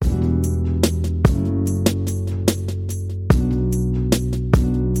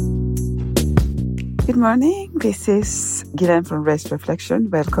morning. This is Guylaine from Race Reflection.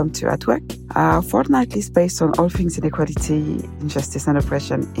 Welcome to At Work, our fortnightly space on all things inequality, injustice and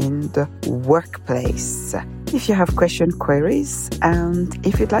oppression in the workplace. If you have questions, queries, and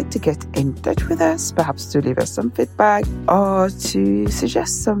if you'd like to get in touch with us, perhaps to leave us some feedback or to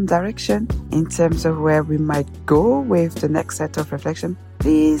suggest some direction in terms of where we might go with the next set of reflection,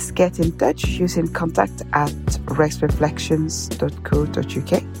 please get in touch using contact at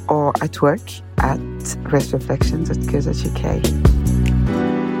rexreflections.co.uk or at work at rexreflections.co.uk.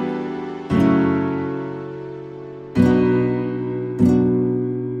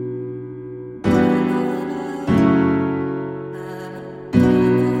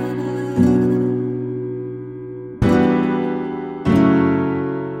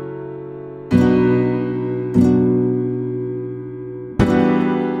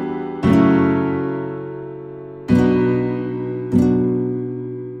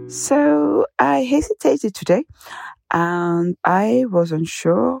 So I hesitated today and I wasn't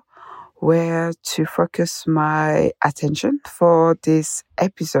sure where to focus my attention for this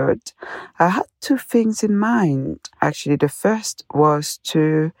episode. I had two things in mind. Actually, the first was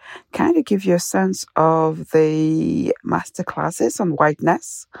to kind of give you a sense of the masterclasses on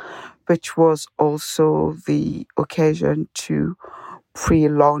whiteness, which was also the occasion to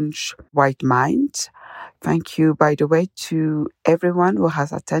pre-launch White Mind. Thank you, by the way, to everyone who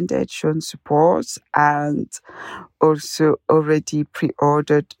has attended, shown support, and also already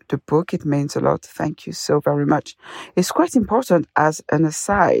pre-ordered the book. It means a lot. Thank you so very much. It's quite important, as an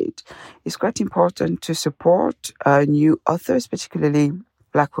aside, it's quite important to support new authors, particularly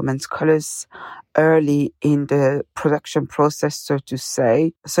Black women scholars, early in the production process, so to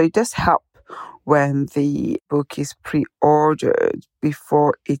say. So it does help when the book is pre-ordered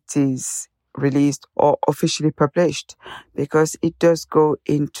before it is released or officially published, because it does go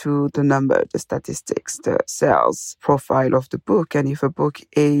into the number, the statistics, the sales profile of the book. And if a book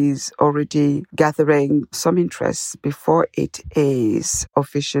is already gathering some interest before it is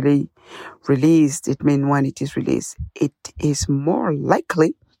officially released, it means when it is released, it is more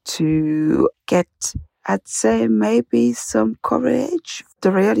likely to get, I'd say, maybe some coverage.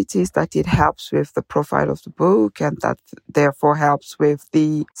 The reality is that it helps with the profile of the book, and that therefore helps with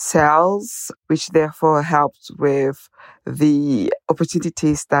the sales, which therefore helps with the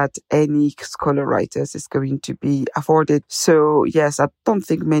opportunities that any scholar writers is going to be afforded. So yes, I don't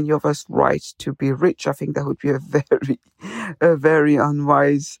think many of us write to be rich. I think that would be a very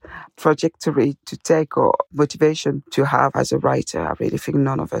unwise trajectory to take or motivation to have as a writer. I really think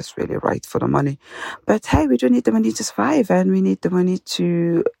none of us really write for the money. But hey, we do need the money to survive, and we need the money to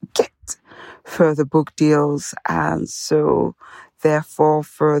get further book deals, and so therefore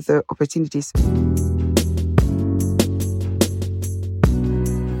further opportunities.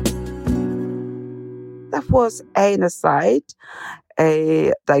 That was an aside,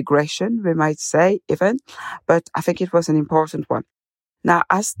 a digression, we might say even, but I think it was an important one. Now,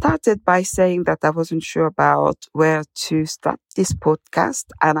 I started by saying that I wasn't sure about where to start this podcast,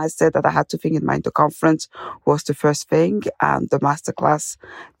 and I said that I had to think in mind the conference was the first thing, and the masterclass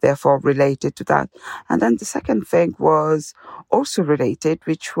therefore related to that. And then the second thing was also related,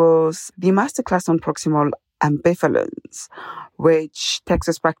 which was the masterclass on Proximal Ambivalence, which takes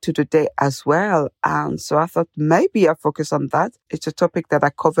us back to the day as well. And so I thought maybe I'll focus on that. It's a topic that I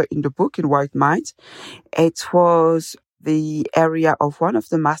cover in the book in White Mind. It was the area of one of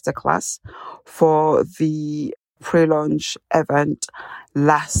the masterclass for the pre-launch event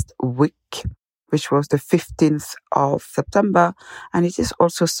last week, which was the 15th of September. And it is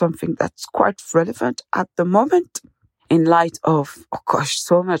also something that's quite relevant at the moment in light of,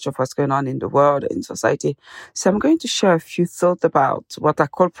 so much of what's going on in the world, in society. So I'm going to share a few thoughts about what I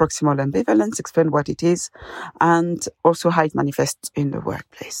call proximal ambivalence, explain what it is, and also how it manifests in the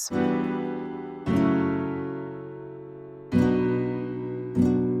workplace.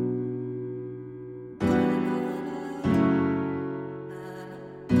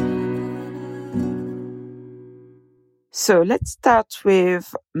 So let's start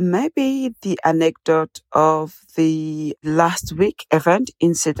with maybe the anecdote of the last week event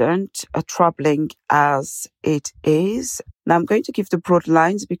incident, troubling as it is. Now I'm going to give the broad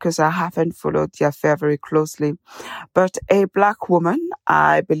lines because I haven't followed the affair very closely. But a Black woman,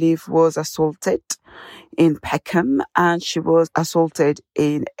 I believe, was assaulted in Peckham, and she was assaulted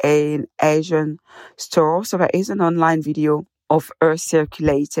in an Asian store. So there is an online video of her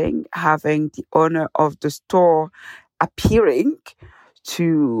circulating, having the owner of the store appearing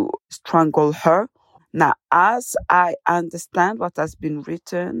to strangle her. Now, as I understand what has been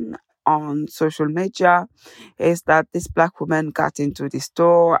written, on social media is that this Black woman got into the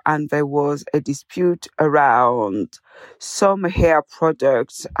store and there was a dispute around some hair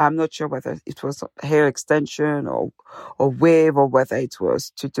products. I'm not sure whether it was hair extension or wave, or whether it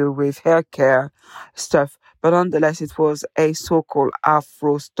was to do with hair care stuff. But nonetheless, it was a so-called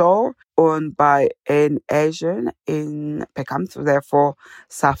Afro store owned by an Asian in Peckham, so therefore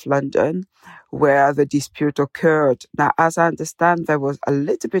South London, where the dispute occurred. Now, as I understand, there was a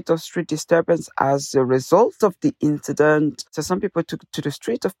little bit of street disturbance as a result of the incident. So some people took to the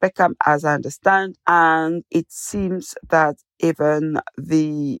street of Peckham, as I understand, and it seems that even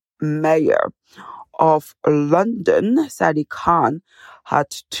the mayor of London, Sadiq Khan,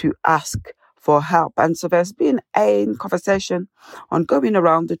 had to ask for help. And so there's been a conversation ongoing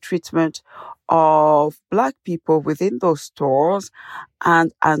around the treatment of Black people within those stores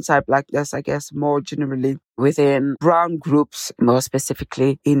and anti-Blackness, I guess, more generally within brown groups, more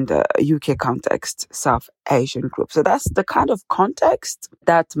specifically in the UK context, South Asian group. So that's the kind of context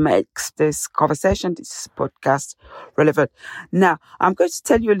that makes this conversation, this podcast, relevant. Now, I'm going to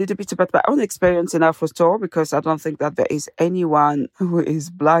tell you a little bit about my own experience in Afro Store, because I don't think that there is anyone who is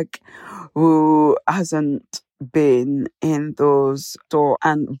Black who hasn't been in those stores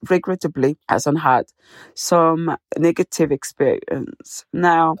and regrettably hasn't had some negative experience.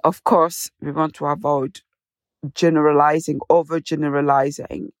 Now, of course, we want to avoid overgeneralizing,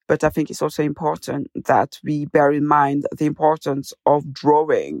 but I think it's also important that we bear in mind the importance of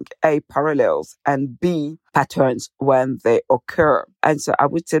drawing A, parallels, and B, patterns when they occur. And so I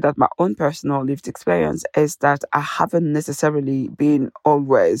would say that my own personal lived experience is that I haven't necessarily been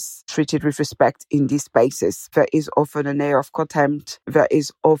always treated with respect in these spaces. There is often an air of contempt. There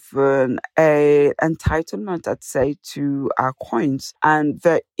is often an entitlement, I'd say, to our coins. And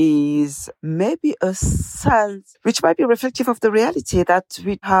there is maybe a sense, which might be reflective of the reality, that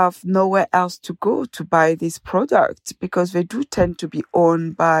we have nowhere else to go to buy these products, because they do tend to be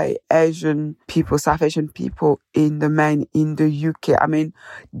owned by Asian people, South Asian people in the main in the UK. I mean,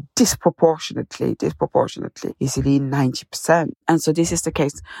 disproportionately, easily 90%. And so this is the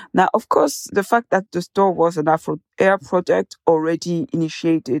case. Now, of course, the fact that the store was an Afro Air product already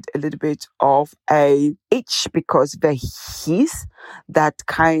initiated a little bit of a itch, because there is that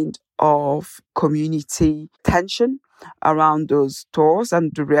kind of community tension around those stores,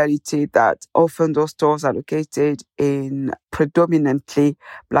 and the reality that often those stores are located in predominantly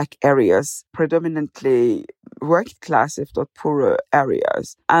Black areas, predominantly working class, if not poorer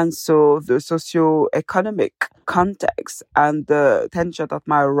areas. And so the socio-economic context and the tension that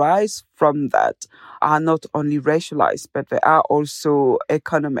might arise from that are not only racialized, but they are also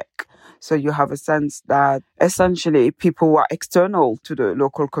economic. So you have a sense that essentially people who are external to the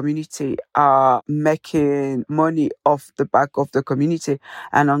local community are making money off the back of the community.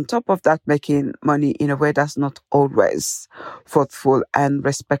 And on top of that, making money in a way that's not always thoughtful and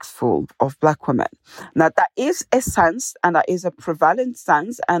respectful of Black women. Now, that is a sense, and that is a prevalent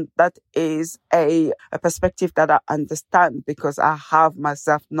sense, and that is a perspective that I understand, because I have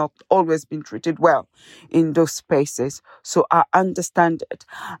myself not always been treated well in those spaces. So I understand it.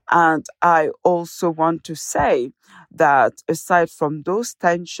 And I also want to say that aside from those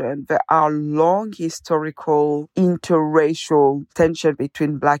tensions, there are long historical interracial tension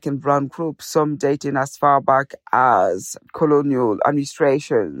between Black and brown groups, some dating as far back as colonial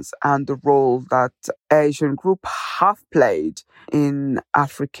administrations and the role that Asian groups have played in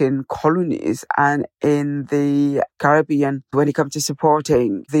African colonies and in the Caribbean when it comes to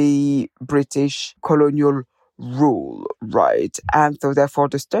supporting the British colonial rule, right? And so therefore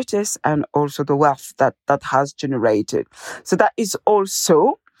the status and also the wealth that has generated. So that is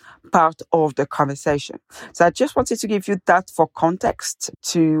also part of the conversation. So I just wanted to give you that for context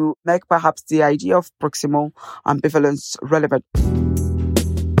to make perhaps the idea of proximal ambivalence relevant.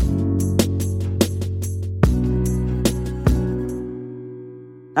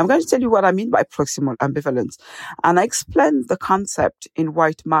 I'm going to tell you what I mean by proximal ambivalence. And I explained the concept in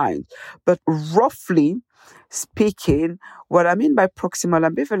White Mind, but roughly speaking, what I mean by proximal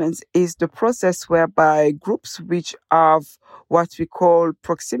ambivalence is the process whereby groups which have what we call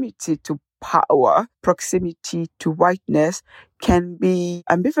proximity to power, proximity to whiteness, can be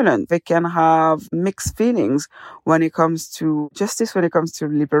ambivalent. They can have mixed feelings when it comes to justice, when it comes to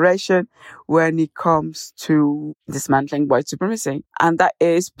liberation, when it comes to dismantling white supremacy. And that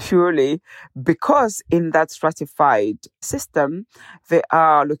is purely because in that stratified system, they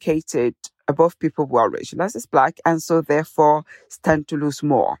are located above people who are racialized as Black, and so therefore stand to lose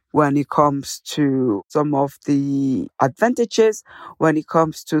more when it comes to some of the advantages, when it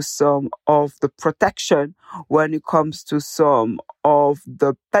comes to some of the protection, when it comes to some of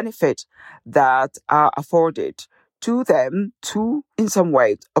the benefit that are afforded to them to, in some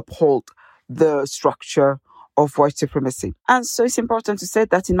way, uphold the structure of white supremacy. And so it's important to say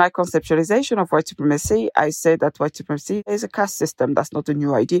that in my conceptualization of white supremacy, I say that white supremacy is a caste system. That's not a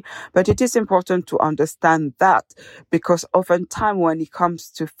new idea, but it is important to understand that, because oftentimes when it comes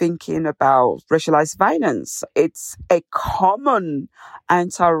to thinking about racialized violence, it's a common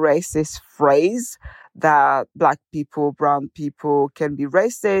anti-racist phrase that Black people, brown people can be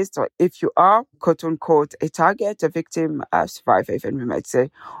racist, or if you are, quote unquote, a target, a victim, a survivor, even we might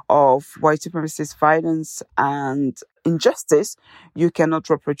say, of white supremacist violence and injustice, you cannot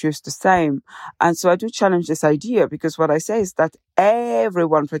reproduce the same. And so I do challenge this idea, because what I say is that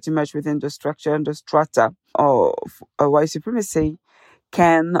everyone pretty much within the structure and the strata of white supremacy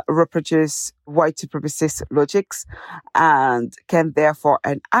can reproduce white supremacist logics and can therefore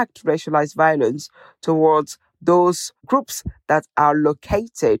enact racialized violence towards those groups that are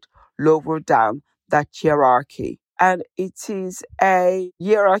located lower down that hierarchy. And it is a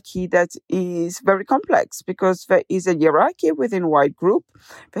hierarchy that is very complex, because there is a hierarchy within white group,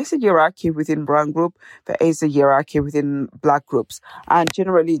 there's a hierarchy within brown group, there is a hierarchy within Black groups. And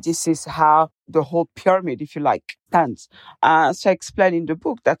generally, this is how the whole pyramid, if you like, stands. So I explain in the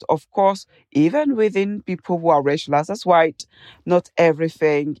book that, of course, even within people who are racialized as white, not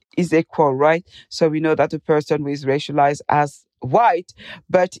everything is equal, right? So we know that a person who is racialized as white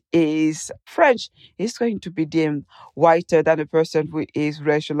but is French is going to be deemed whiter than a person who is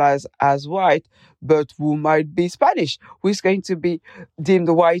racialized as white but who might be Spanish, who is going to be deemed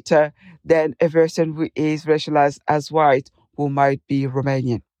whiter than a person who is racialized as white who might be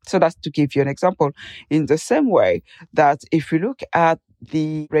Romanian. So that's to give you an example. In the same way that if you look at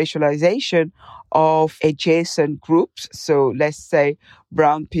the racialization of adjacent groups, so let's say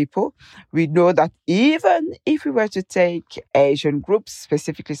brown people, we know that even if we were to take Asian groups,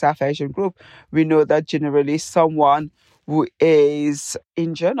 specifically South Asian group, we know that generally someone who is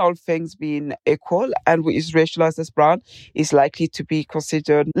Indian, all things being equal, and who is racialized as brown, is likely to be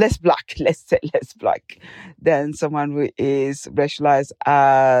considered less Black, let's say less Black, than someone who is racialized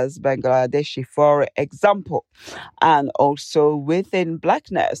as Bangladeshi, for example. And also within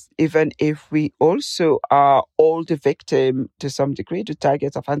Blackness, even if we also are all the victim to some degree, the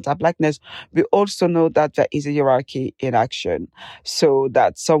target of anti-Blackness, we also know that there is a hierarchy in action. So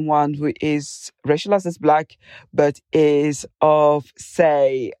that someone who is racialized as Black, but is of,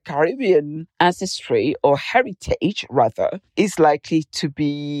 say, Caribbean ancestry or heritage, rather, is likely to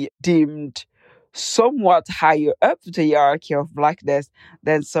be deemed somewhat higher up the hierarchy of Blackness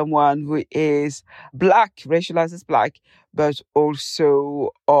than someone who is Black, racialized as Black, but also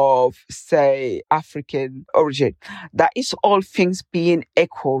of, say, African origin. That is all things being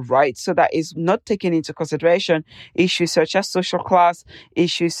equal, right? So that is not taking into consideration issues such as social class,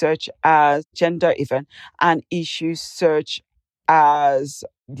 issues such as gender even, and issues such as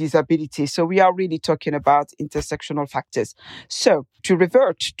disability. So we are really talking about intersectional factors. So to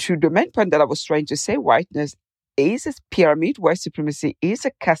revert to the main point that I was trying to say, whiteness is a pyramid, white supremacy is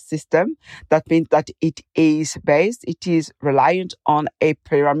a caste system. That means that it is reliant on a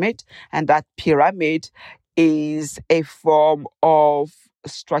pyramid, and that pyramid is a form of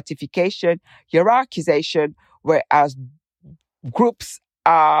stratification, hierarchization, whereas groups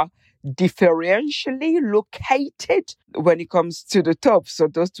are differentially located when it comes to the top. So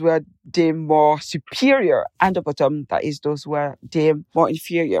those who are deemed more superior, and the bottom, that is those who are deemed more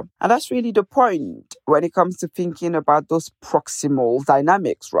inferior. And that's really the point when it comes to thinking about those proximal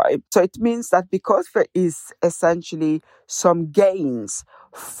dynamics, right? So it means that because there is essentially some gains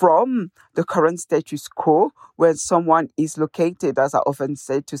from the current status quo, when someone is located, as I often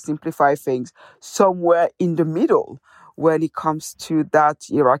say to simplify things, somewhere in the middle, when it comes to that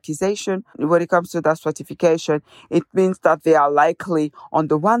hierarchization, when it comes to that stratification, it means that they are likely, on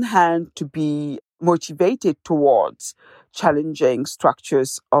the one hand, to be motivated towards challenging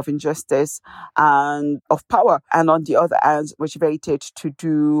structures of injustice and of power, and on the other hand, motivated to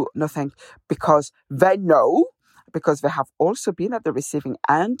do nothing because they know, because they have also been at the receiving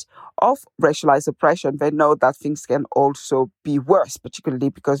end of racialized oppression. They know that things can also be worse, particularly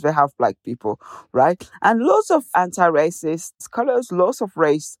because they have Black people, right? And lots of anti-racist scholars, lots of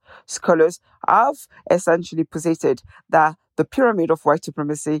race scholars have essentially posited that the pyramid of white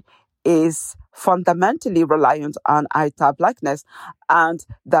supremacy is fundamentally reliant on anti-Blackness, and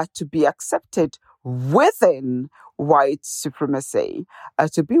that to be accepted within white supremacy,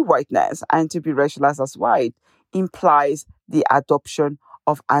 to be whiteness and to be racialized as white implies the adoption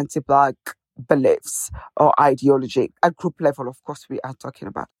of anti-Black beliefs or ideology at group level, of course, we are talking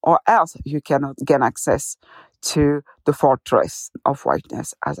about, or else you cannot gain access to the fortress of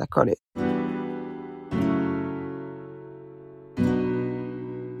whiteness, as I call it.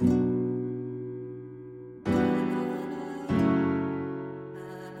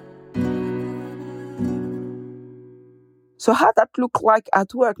 So how that look like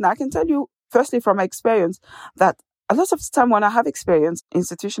at work? Now, I can tell you, firstly, from my experience, that a lot of the time when I have experienced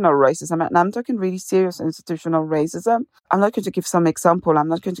institutional racism, and I'm talking really serious institutional racism, I'm not going to give some example, I'm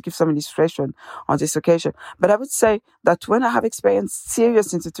not going to give some illustration on this occasion, but I would say that when I have experienced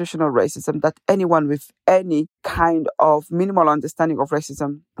serious institutional racism, that anyone with any kind of minimal understanding of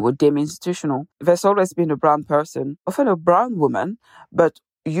racism would deem institutional, there's always been a brown person, often a brown woman, but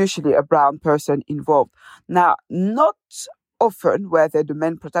usually a brown person involved. Now, not often were they the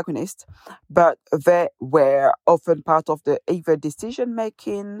main protagonist, but they were often part of the either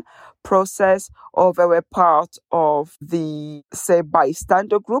decision-making process or they were part of the, say,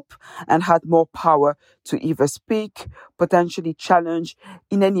 bystander group and had more power to either speak, potentially challenge,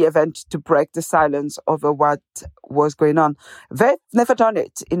 in any event to break the silence over what was going on. They've never done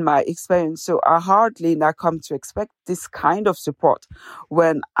it in my experience, so I hardly now come to expect this kind of support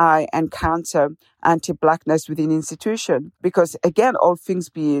when I encounter anti-Blackness within institution. Because again, all things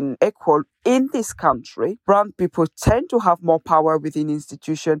being equal, in this country, brown people tend to have more power within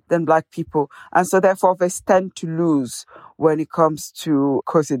institution than Black people. And so therefore they tend to lose when it comes to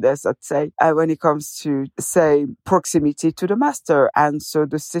coziness, let's say, when it comes to, say, proximity to the master. And so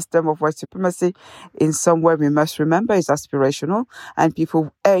the system of white supremacy, in some way, we must remember, is aspirational and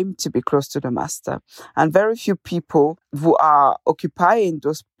people aim to be close to the master. And very few people who are occupying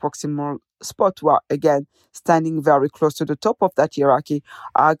those proximal spot who are, again, standing very close to the top of that hierarchy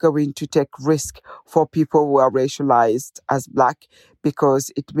are going to take risk for people who are racialized as Black,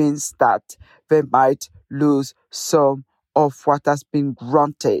 because it means that they might lose some of what has been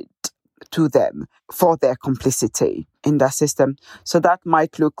granted to them for their complicity in that system. So that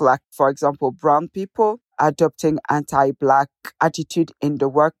might look like, for example, brown people adopting anti-Black attitude in the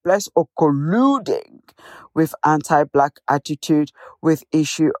workplace or colluding with anti-Black attitude with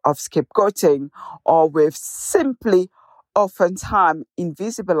issue of scapegoating, or with simply oftentimes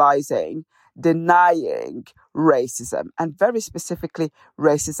invisibilizing, denying racism, and very specifically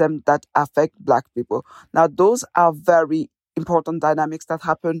racism that affect Black people. Now, those are very important dynamics that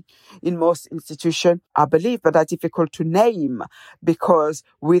happen in most institutions, I believe, but are difficult to name because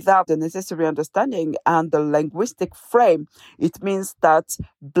without the necessary understanding and the linguistic frame, it means that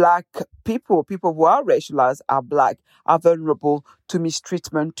Black people who are racialized, are Black, are vulnerable to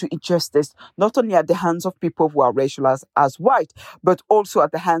mistreatment, to injustice, not only at the hands of people who are racialized as white, but also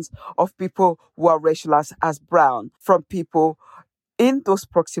at the hands of people who are racialized as brown, from people in those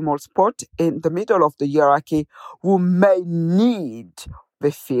proximal spots in the middle of the hierarchy who may need,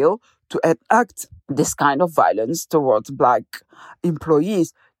 they feel, to enact this kind of violence towards Black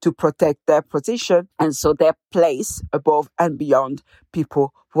employees to protect their position and so their place above and beyond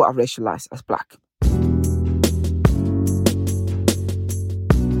people who are racialized as Black.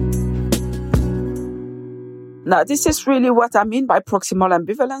 Now, this is really what I mean by proximal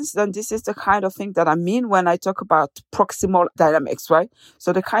ambivalence. And this is the kind of thing that I mean when I talk about proximal dynamics, right?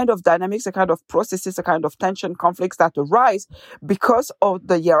 So the kind of dynamics, the kind of processes, the kind of tension, conflicts that arise because of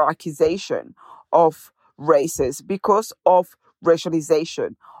the hierarchization of races, because of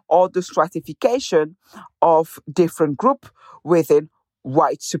racialization, or the stratification of different groups within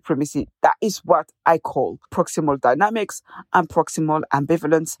white supremacy. That is what I call proximal dynamics, and proximal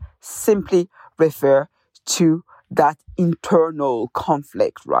ambivalence simply refer to that internal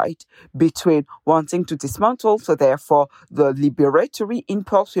conflict, right, between wanting to dismantle, so therefore the liberatory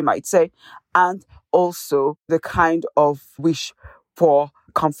impulse, we might say, and also the kind of wish for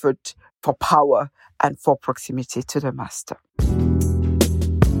comfort, for power, and for proximity to the master.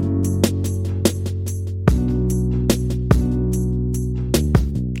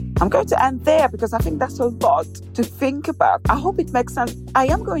 I'm going to end there because I think that's a lot to think about. I hope it makes sense. I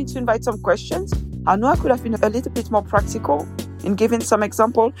am going to invite some questions. I know I could have been a little bit more practical in giving some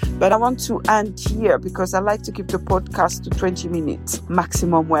example, but I want to end here because I like to keep the podcast to 20 minutes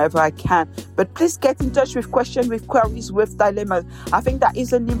maximum wherever I can. But please get in touch with questions, with queries, with dilemmas. I think that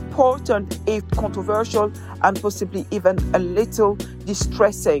is an important, if controversial, and possibly even a little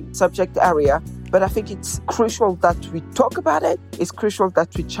distressing subject area. But I think it's crucial that we talk about it. It's crucial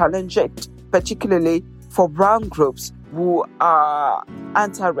that we challenge it, particularly for brown groups who are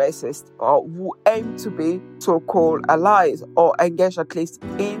anti-racist or who aim to be so-called allies or engage at least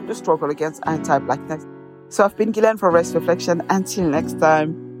in the struggle against anti-blackness. So I've been Gillian for Rest Reflection. Until next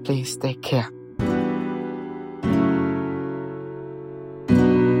time, please take care.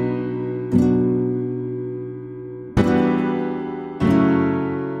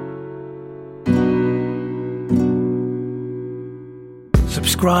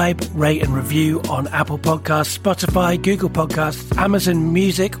 Subscribe, rate and review on Apple Podcasts, Spotify, Google Podcasts, Amazon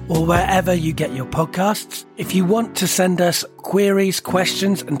Music, or wherever you get your podcasts. If you want to send us queries,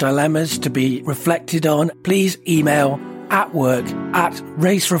 questions and dilemmas to be reflected on, please email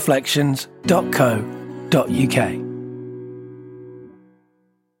atwork@racereflections.co.uk.